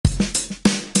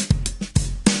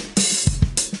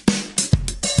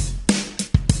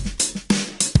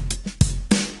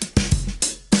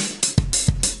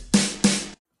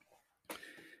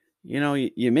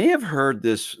You may have heard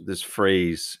this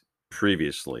phrase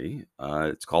previously.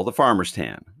 It's called the farmer's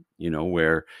tan.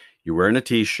 Where you're wearing a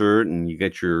t-shirt and you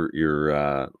get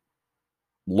your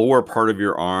lower part of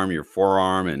your arm, your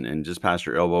forearm, and just past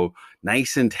your elbow,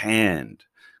 nice and tanned.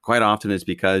 Quite often, it's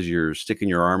because you're sticking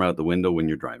your arm out the window when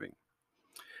you're driving.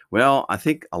 Well, I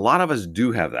think a lot of us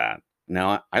do have that.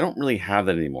 Now, I don't really have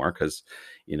that anymore because,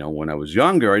 when I was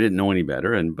younger, I didn't know any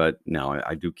better. But now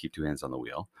I do keep two hands on the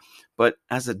wheel. But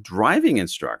as a driving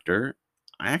instructor,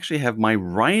 I actually have my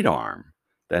right arm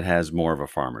that has more of a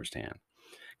farmer's tan.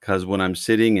 Because when I'm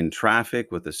sitting in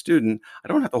traffic with a student, I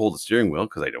don't have to hold the steering wheel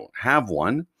because I don't have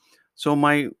one. So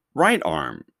my right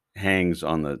arm hangs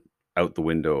on the out the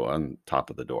window on top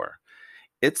of the door.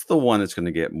 It's the one that's going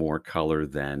to get more color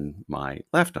than my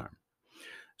left arm.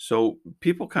 So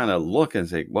people kind of look and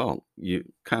say, well, you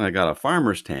kind of got a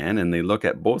farmer's tan, and they look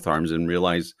at both arms and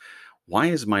realize, why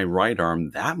is my right arm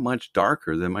that much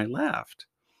darker than my left?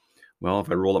 Well,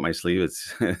 if I roll up my sleeve,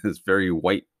 it's it's very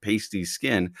white, pasty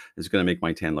skin is going to make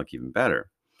my tan look even better.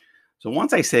 So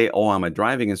once I say, oh, I'm a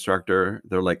driving instructor,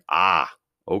 they're like,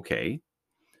 okay.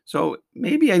 So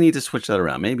maybe I need to switch that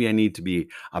around. Maybe I need to be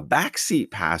a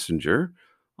backseat passenger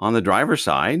on the driver's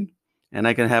side, and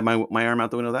I can have my arm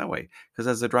out the window that way. Because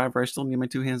as a driver, I still need my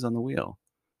two hands on the wheel.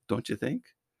 Don't you think?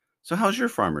 So how's your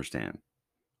farmer's tan?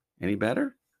 Any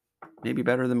better? Maybe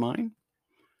better than mine?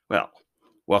 Well,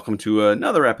 welcome to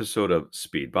another episode of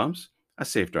Speed Bumps, a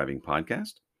safe driving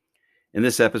podcast. In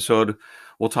this episode,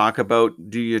 we'll talk about,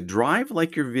 do you drive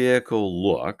like your vehicle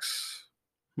looks?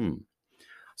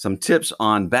 Some tips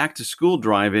on back to school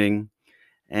driving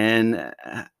and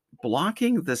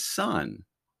blocking the sun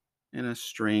in a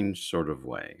strange sort of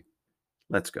way.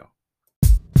 Let's go.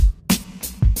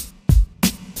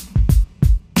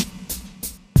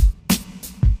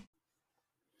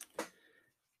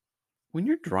 When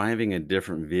you're driving a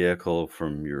different vehicle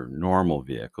from your normal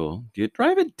vehicle, do you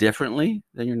drive it differently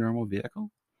than your normal vehicle?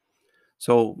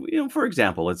 So, for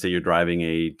example, let's say you're driving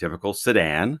a typical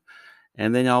sedan,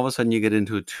 and then all of a sudden you get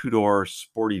into a two-door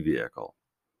sporty vehicle.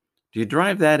 Do you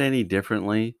drive that any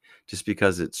differently just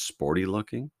because it's sporty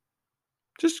looking?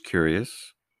 Just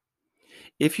curious.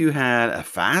 If you had a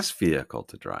fast vehicle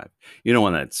to drive,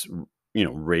 one that's,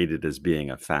 rated as being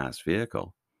a fast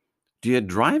vehicle, do you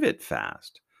drive it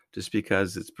fast just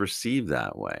because it's perceived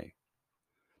that way?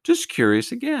 Just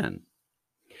curious again.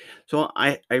 So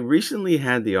I recently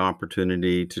had the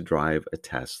opportunity to drive a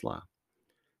Tesla,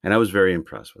 and I was very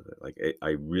impressed with it. Like I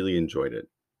really enjoyed it.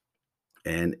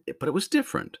 But it was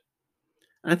different.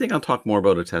 And I think I'll talk more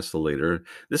about a Tesla later.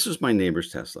 This was my neighbor's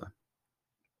Tesla,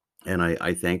 and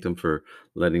I thanked him for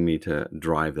letting me to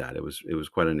drive that. It was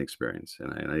quite an experience,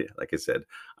 and I like I said,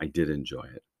 I did enjoy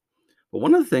it. But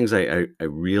one of the things I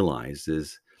realized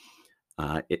is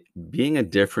it being a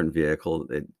different vehicle.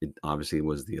 It obviously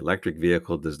was the electric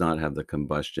vehicle, does not have the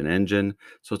combustion engine,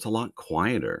 so it's a lot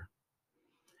quieter.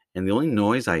 And the only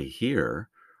noise I hear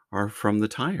are from the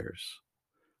tires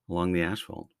along the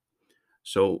asphalt.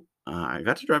 So I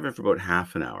got to drive it for about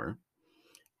half an hour,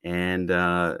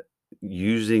 and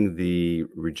using the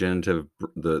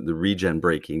the regen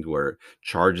braking, where it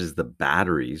charges the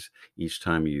batteries each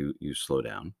time you slow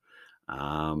down.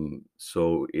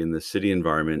 So in the city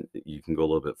environment, you can go a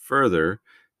little bit further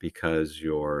because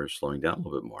you're slowing down a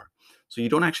little bit more. So you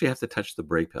don't actually have to touch the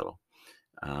brake pedal.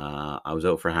 I was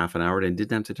out for half an hour and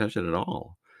didn't have to touch it at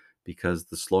all because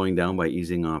the slowing down by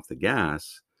easing off the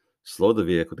gas slowed the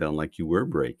vehicle down like you were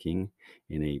braking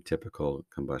in a typical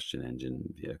combustion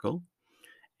engine vehicle.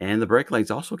 And the brake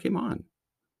lights also came on.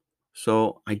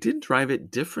 So I did drive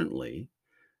it differently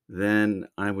than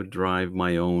I would drive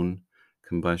my own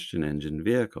combustion engine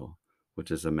vehicle,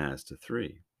 which is a Mazda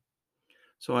 3.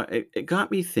 So it got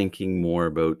me thinking more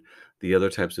about the other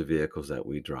types of vehicles that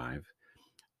we drive.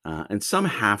 And some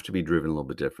have to be driven a little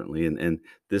bit differently. And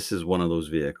this is one of those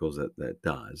vehicles that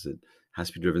does. It has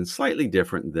to be driven slightly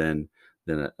different than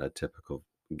a typical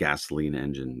gasoline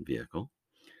engine vehicle.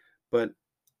 But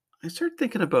I started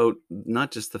thinking about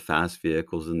not just the fast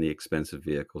vehicles and the expensive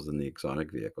vehicles and the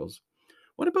exotic vehicles.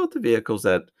 What about the vehicles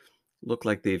that look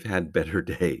like they've had better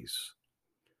days?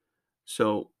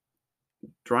 So,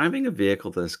 driving a vehicle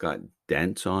that's got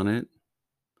dents on it,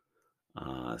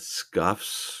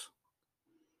 scuffs,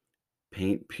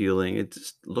 paint peeling, it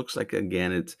just looks like,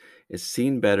 again, it's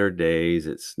seen better days.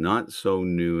 It's not so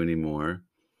new anymore.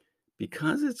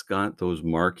 Because it's got those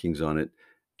markings on it,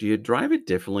 do you drive it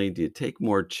differently? Do you take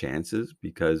more chances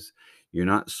because you're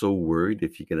not so worried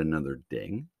if you get another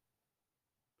ding?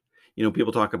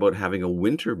 People talk about having a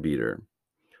winter beater.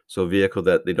 So a vehicle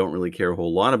that they don't really care a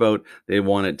whole lot about, they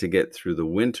want it to get through the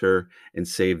winter and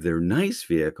save their nice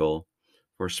vehicle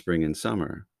for spring and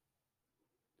summer.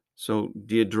 So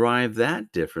do you drive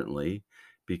that differently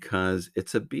because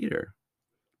it's a beater,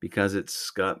 because it's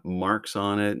got marks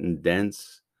on it and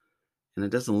dents and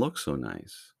it doesn't look so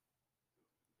nice?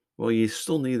 Well, you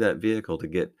still need that vehicle to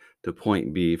get to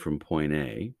point B from point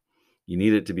A. You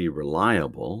need it to be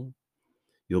reliable.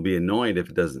 You'll be annoyed if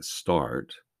it doesn't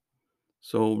start.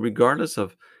 So, regardless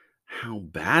of how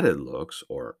bad it looks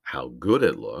or how good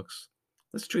it looks,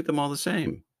 let's treat them all the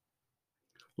same.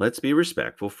 Let's be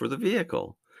respectful for the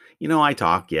vehicle. I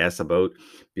talk, yes, about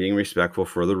being respectful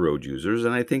for the road users,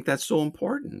 and I think that's so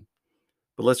important.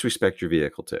 But let's respect your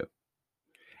vehicle too.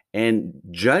 And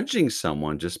judging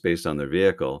someone just based on their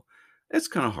vehicle, it's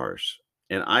kind of harsh.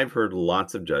 And I've heard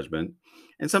lots of judgment.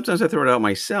 And sometimes I throw it out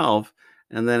myself.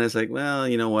 And then it's like, well,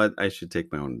 you know what? I should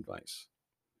take my own advice.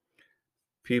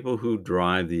 People who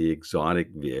drive the exotic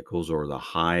vehicles or the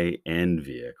high end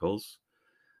vehicles,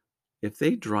 if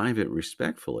they drive it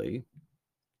respectfully,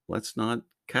 let's not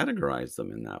categorize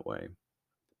them in that way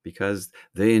because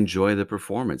they enjoy the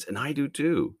performance. And I do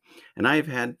too. And I've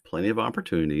had plenty of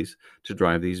opportunities to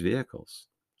drive these vehicles.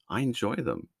 I enjoy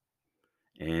them.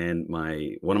 And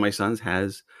my one of my sons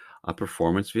has a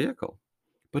performance vehicle,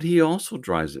 but he also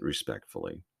drives it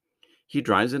respectfully. He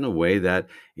drives it in a way that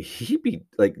he'd be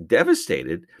like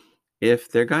devastated if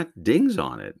there got dings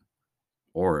on it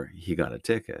or he got a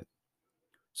ticket.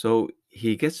 So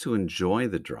he gets to enjoy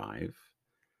the drive,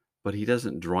 but he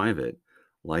doesn't drive it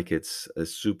like it's a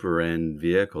super end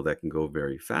vehicle that can go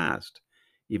very fast,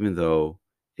 even though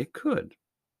it could.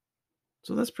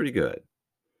 So that's pretty good.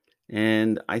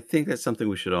 And I think that's something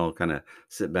we should all kind of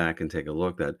sit back and take a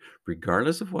look at.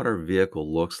 Regardless of what our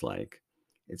vehicle looks like,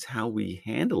 it's how we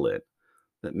handle it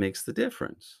that makes the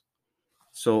difference.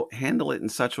 So handle it in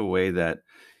such a way that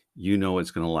you know it's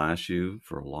going to last you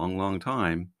for a long, long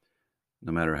time,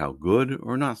 no matter how good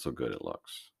or not so good it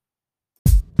looks.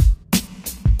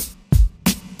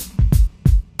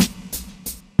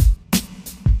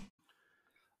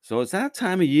 So it's that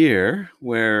time of year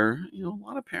where, a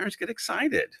lot of parents get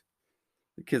excited.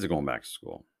 The kids are going back to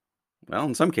school. Well,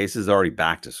 in some cases, already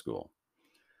back to school.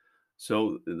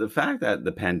 So the fact that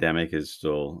the pandemic is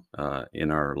still in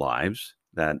our lives,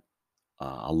 that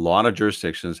a lot of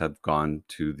jurisdictions have gone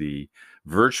to the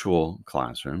virtual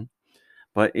classroom.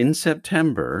 But in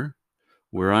September,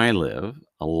 where I live,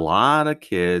 a lot of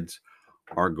kids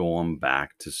are going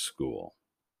back to school,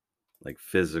 like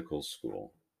physical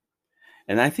school.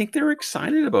 And I think they're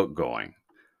excited about going.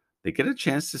 They get a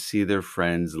chance to see their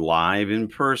friends live in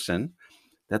person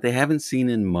that they haven't seen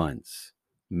in months,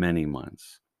 many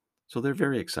months. So they're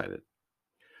very excited.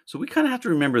 So we kind of have to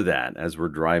remember that as we're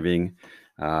driving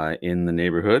in the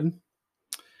neighborhood.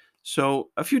 So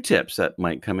a few tips that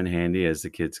might come in handy as the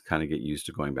kids kind of get used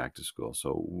to going back to school.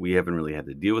 So we haven't really had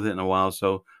to deal with it in a while.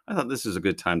 So I thought this is a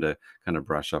good time to kind of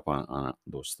brush up on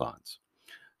those thoughts.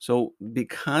 So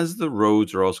because the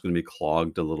roads are also going to be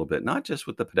clogged a little bit, not just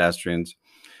with the pedestrians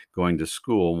going to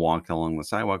school, walking along the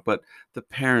sidewalk, but the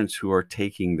parents who are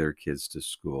taking their kids to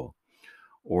school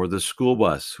or the school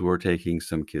bus who are taking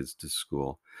some kids to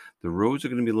school. The roads are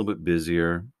going to be a little bit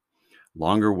busier,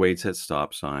 longer waits at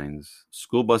stop signs,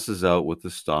 school buses out with the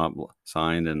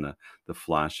sign and the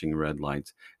flashing red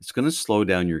lights. It's going to slow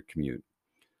down your commute.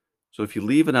 So if you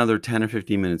leave another 10 or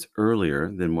 15 minutes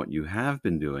earlier than what you have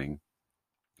been doing,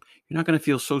 you're not going to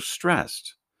feel so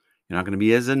stressed. You're not going to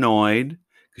be as annoyed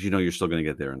because you know you're still going to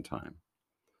get there in time.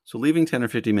 So leaving 10 or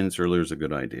 15 minutes earlier is a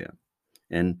good idea.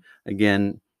 And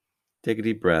again, take a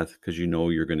deep breath because you know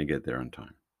you're going to get there on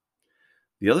time.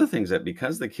 The other thing is that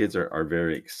because the kids are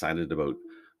very excited about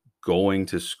going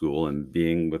to school and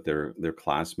being with their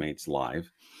classmates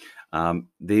live,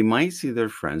 they might see their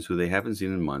friends who they haven't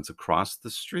seen in months across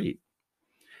the street,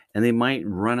 and they might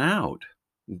run out,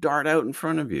 dart out in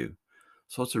front of you.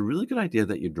 So it's a really good idea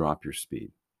that you drop your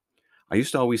speed. I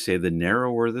used to always say the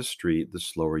narrower the street, the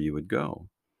slower you would go.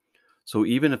 So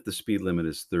even if the speed limit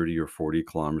is 30 or 40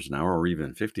 kilometers an hour, or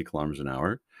even 50 kilometers an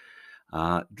hour,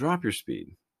 drop your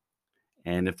speed.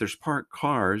 And if there's parked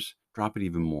cars, drop it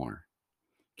even more.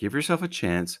 Give yourself a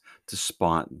chance to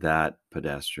spot that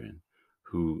pedestrian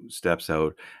who steps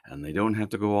out and they don't have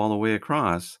to go all the way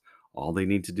across. All they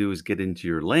need to do is get into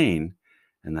your lane,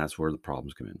 and that's where the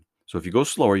problems come in. So if you go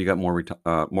slower, you got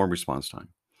more response time.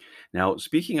 Now,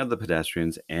 speaking of the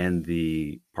pedestrians and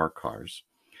the parked cars,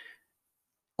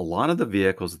 a lot of the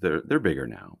vehicles they're bigger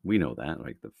now. We know that.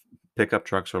 Like the pickup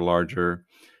trucks are larger,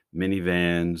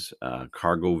 minivans,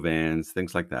 cargo vans,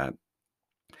 things like that.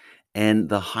 And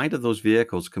the height of those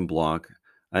vehicles can block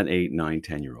an 8, 9,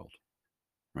 10-year-old,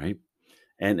 right?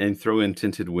 And throw in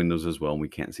tinted windows as well, and we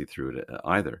can't see through it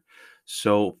either.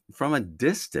 So from a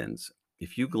distance,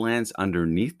 if you glance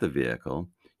underneath the vehicle,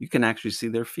 you can actually see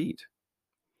their feet.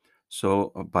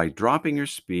 So by dropping your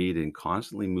speed and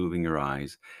constantly moving your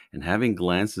eyes and having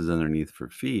glances underneath for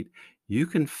feet, you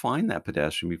can find that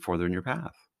pedestrian before they're in your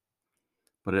path.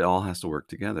 But it all has to work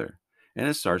together. And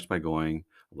it starts by going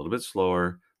a little bit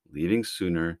slower, leaving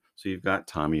sooner, so you've got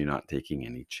time and you're not taking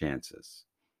any chances.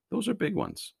 Those are big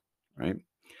ones, right?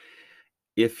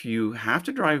 If you have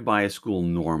to drive by a school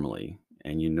normally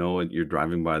and you know you're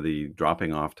driving by the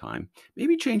dropping off time,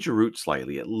 maybe change your route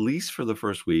slightly, at least for the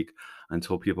first week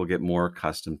until people get more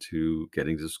accustomed to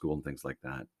getting to school and things like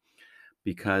that.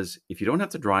 Because if you don't have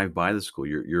to drive by the school,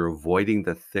 you're avoiding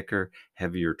the thicker,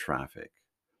 heavier traffic.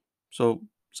 So,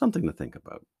 something to think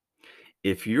about.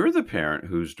 If you're the parent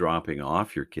who's dropping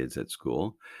off your kids at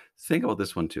school, think about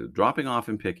this one too. Dropping off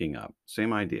and picking up,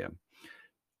 same idea.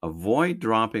 Avoid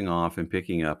dropping off and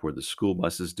picking up where the school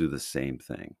buses do the same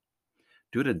thing.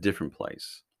 Do it a different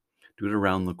place. Do it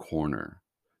around the corner.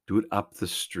 Do it up the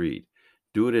street.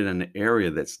 Do it in an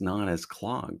area that's not as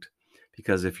clogged.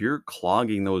 Because if you're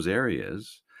clogging those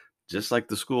areas, just like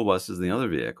the school buses and the other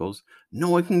vehicles, no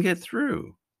one can get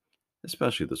through,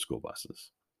 especially the school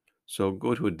buses. So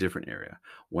go to a different area.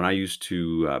 When I used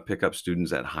to pick up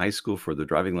students at high school for their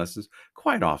driving lessons,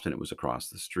 quite often it was across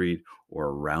the street or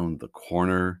around the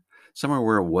corner, somewhere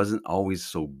where it wasn't always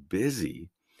so busy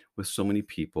with so many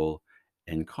people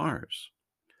and cars.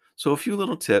 So a few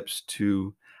little tips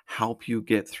to help you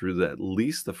get through at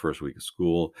least the first week of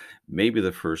school, maybe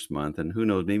the first month, and who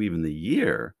knows, maybe even the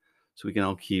year, so we can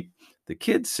all keep the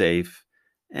kids safe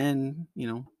and,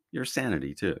 your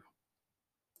sanity too.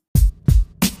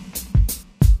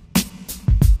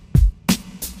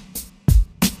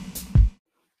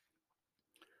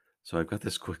 So I've got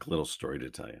this quick little story to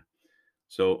tell you.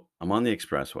 So I'm on the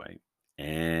expressway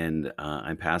and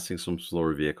I'm passing some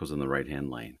slower vehicles in the right hand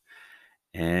lane.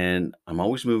 And I'm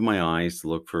always moving my eyes to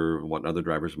look for what other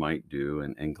drivers might do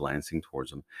and glancing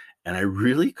towards them. And I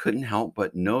really couldn't help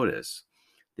but notice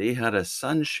they had a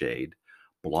sunshade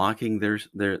blocking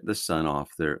the sun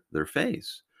off their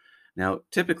face. Now,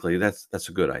 typically, that's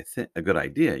a good I think a good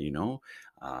idea,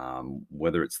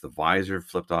 whether it's the visor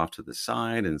flipped off to the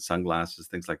side and sunglasses,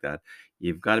 things like that.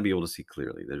 You've got to be able to see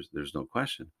clearly. There's no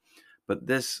question. But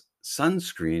this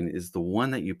sunscreen is the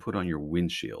one that you put on your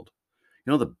windshield.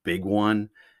 The big one.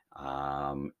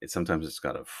 Sometimes it's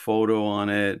got a photo on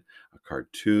it, a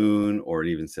cartoon, or it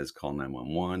even says call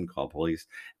 911, call police.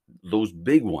 Those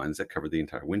big ones that cover the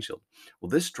entire windshield. Well,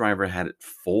 this driver had it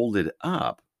folded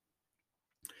up,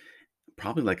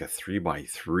 probably like a 3 by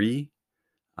 3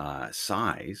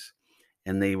 size,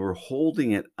 and they were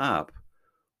holding it up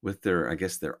with I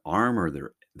guess, their arm or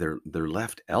their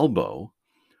left elbow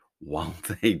while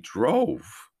they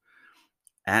drove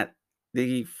at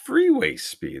the freeway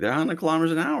speed. They're 100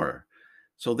 kilometers an hour.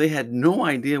 So they had no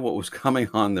idea what was coming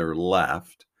on their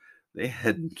left. They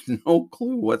had no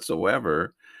clue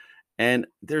whatsoever. And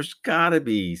there's got to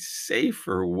be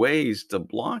safer ways to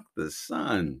block the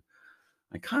sun.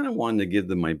 I kind of wanted to give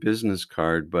them my business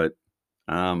card, but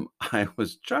I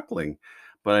was chuckling.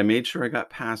 But I made sure I got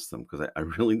past them because I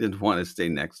really didn't want to stay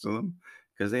next to them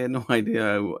because they had no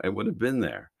idea I would have been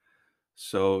there.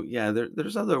 So yeah,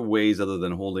 there's other ways other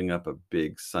than holding up a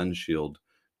big sun shield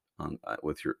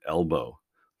with your elbow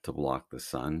to block the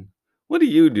sun. What do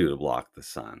you do to block the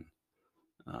sun?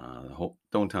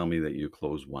 Don't tell me that you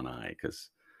close one eye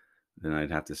because then I'd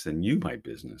have to send you my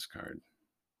business card.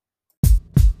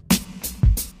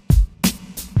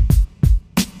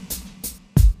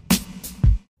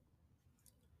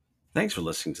 Thanks for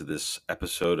listening to this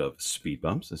episode of Speed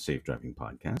Bumps, a safe driving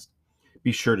podcast.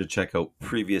 Be sure to check out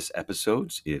previous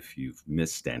episodes if you've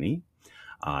missed any.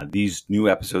 These new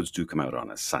episodes do come out on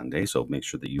a Sunday, so make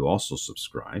sure that you also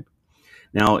subscribe.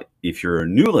 Now, if you're a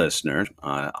new listener,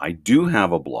 I do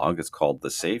have a blog. It's called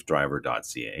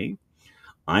thesafedriver.ca.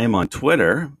 I am on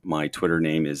Twitter. My Twitter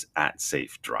name is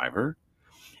 @safedriver.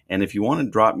 And if you want to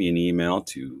drop me an email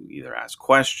to either ask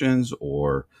questions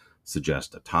or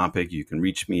suggest a topic, you can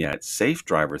reach me at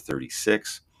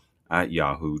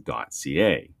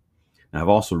safedriver36@yahoo.ca. I've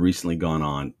also recently gone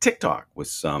on TikTok with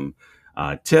some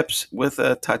tips with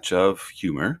a touch of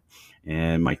humor.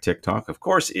 And my TikTok, of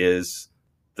course, is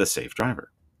The Safe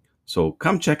Driver. So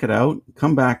come check it out.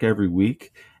 Come back every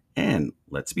week and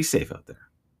let's be safe out there.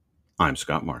 I'm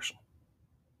Scott Marshall.